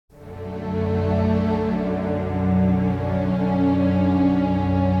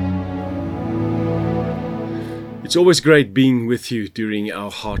It's always great being with you during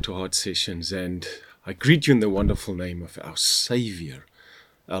our heart-to-heart sessions, and I greet you in the wonderful name of our Savior,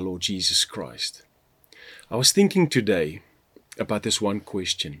 our Lord Jesus Christ. I was thinking today about this one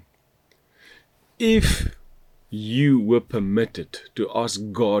question. If you were permitted to ask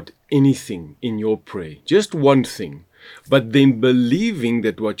God anything in your prayer, just one thing, but then believing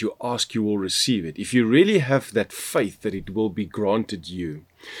that what you ask you will receive it, if you really have that faith that it will be granted you,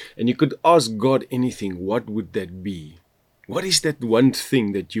 and you could ask God anything, what would that be? What is that one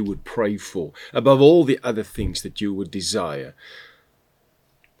thing that you would pray for above all the other things that you would desire?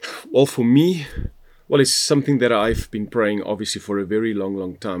 Well, for me, it's something that I've been praying obviously for a very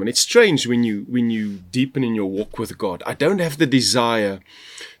long time. And it's strange when you deepen in your walk with God. I don't have the desire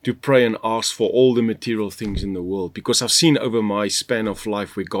to pray and ask for all the material things in the world, because I've seen over my span of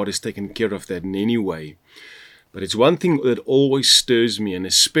life where God has taken care of that in any way. But it's one thing that always stirs me, and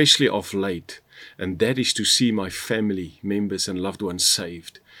especially of late, and that is to see my family members and loved ones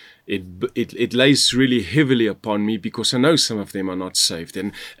saved. It lays really heavily upon me, because I know some of them are not saved.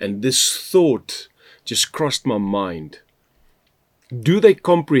 And this thought just crossed my mind. Do they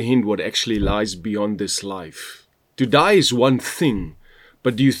comprehend what actually lies beyond this life? To die is one thing,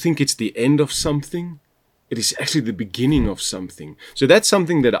 but do you think it's the end of something? It is actually the beginning of something. So that's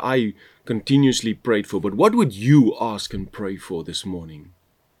something that I continuously prayed for. But what would you ask and pray for this morning?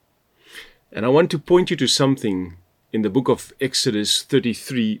 And I want to point you to something in the book of Exodus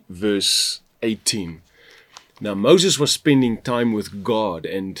 33, verse 18. Now, Moses was spending time with God,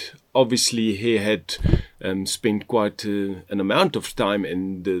 and obviously he had spent quite an amount of time,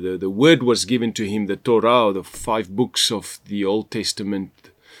 and the word was given to him, the Torah, the 5 books of the Old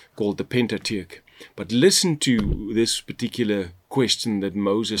Testament called the Pentateuch. But listen to this particular question that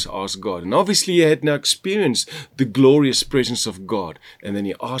Moses asked God. And obviously he had now experienced the glorious presence of God. And then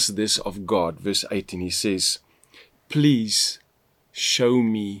he asked this of God, verse 18, he says, "Please show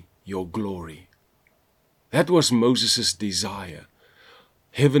me your glory." That was Moses' desire.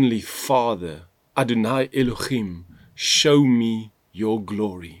 Heavenly Father, Adonai Elohim, show me your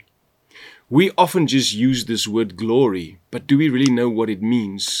glory. We often just use this word glory, but do we really know what it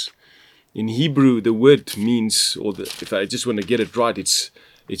means? In Hebrew, the word means, if I just want to get it right, it's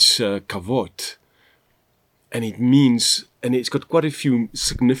kavod. And it means, and it's got quite a few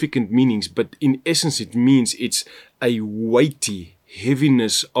significant meanings, but in essence it means it's a weighty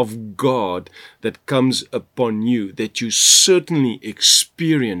heaviness of God that comes upon you, that you certainly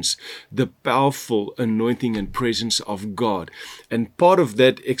experience the powerful anointing and presence of God. And part of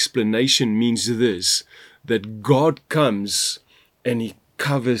that explanation means this, that God comes and He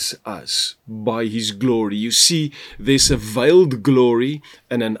covers us by His glory. You see, there's a veiled glory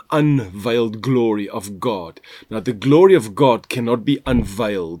and an unveiled glory of God. Now, the glory of God cannot be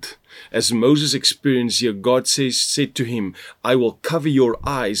unveiled. As Moses experienced here, God said to him, "I will cover your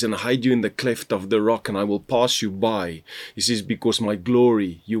eyes and hide you in the cleft of the rock, and I will pass you by." He says, "Because my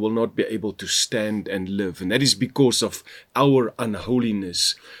glory, you will not be able to stand and live." And that is because of our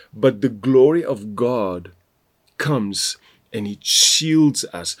unholiness. But the glory of God comes and it shields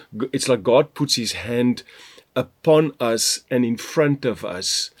us. It's like God puts His hand upon us and in front of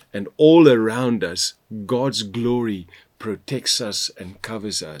us and all around us. God's glory protects us and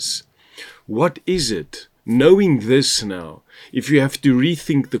covers us. What is it? Knowing this now, if you have to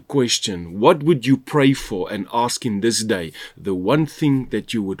rethink the question, what would you pray for and ask in this day? The one thing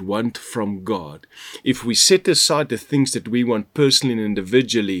that you would want from God. If we set aside the things that we want personally and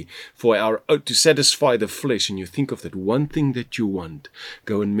individually to satisfy the flesh, and you think of that one thing that you want,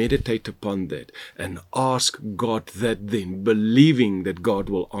 go and meditate upon that and ask God that then, believing that God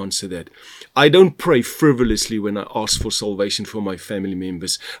will answer that. I don't pray frivolously when I ask for salvation for my family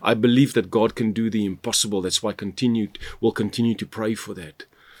members. I believe that God can do the impossible. That's why we'll continue to pray for that.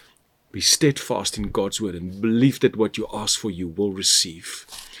 Be steadfast in God's word and believe that what you ask for you will receive.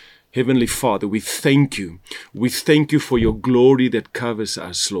 Heavenly Father, we thank you. We thank you for your glory that covers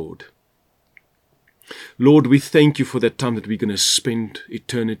us, Lord. Lord, we thank you for that time that we're going to spend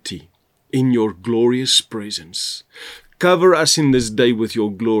eternity in your glorious presence. Cover us in this day with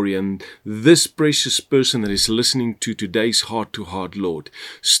your glory, and this precious person that is listening to today's heart-to-heart, Lord,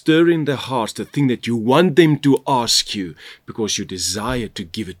 stir in their hearts the thing that you want them to ask you, because you desire to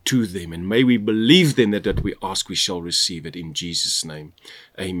give it to them. And may we believe then that we ask, we shall receive it in Jesus' name.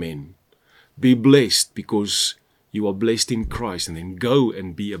 Amen. Be blessed because you are blessed in Christ, and then go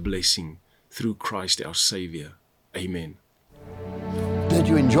and be a blessing through Christ our Savior. Amen. Did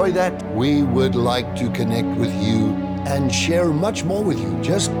you enjoy that? We would like to connect with you and share much more with you.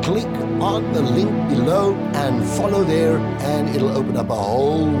 Just click on the link below and follow there, and it'll open up a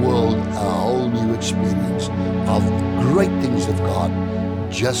whole world, a whole new experience of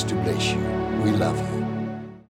God just to bless you. We love you.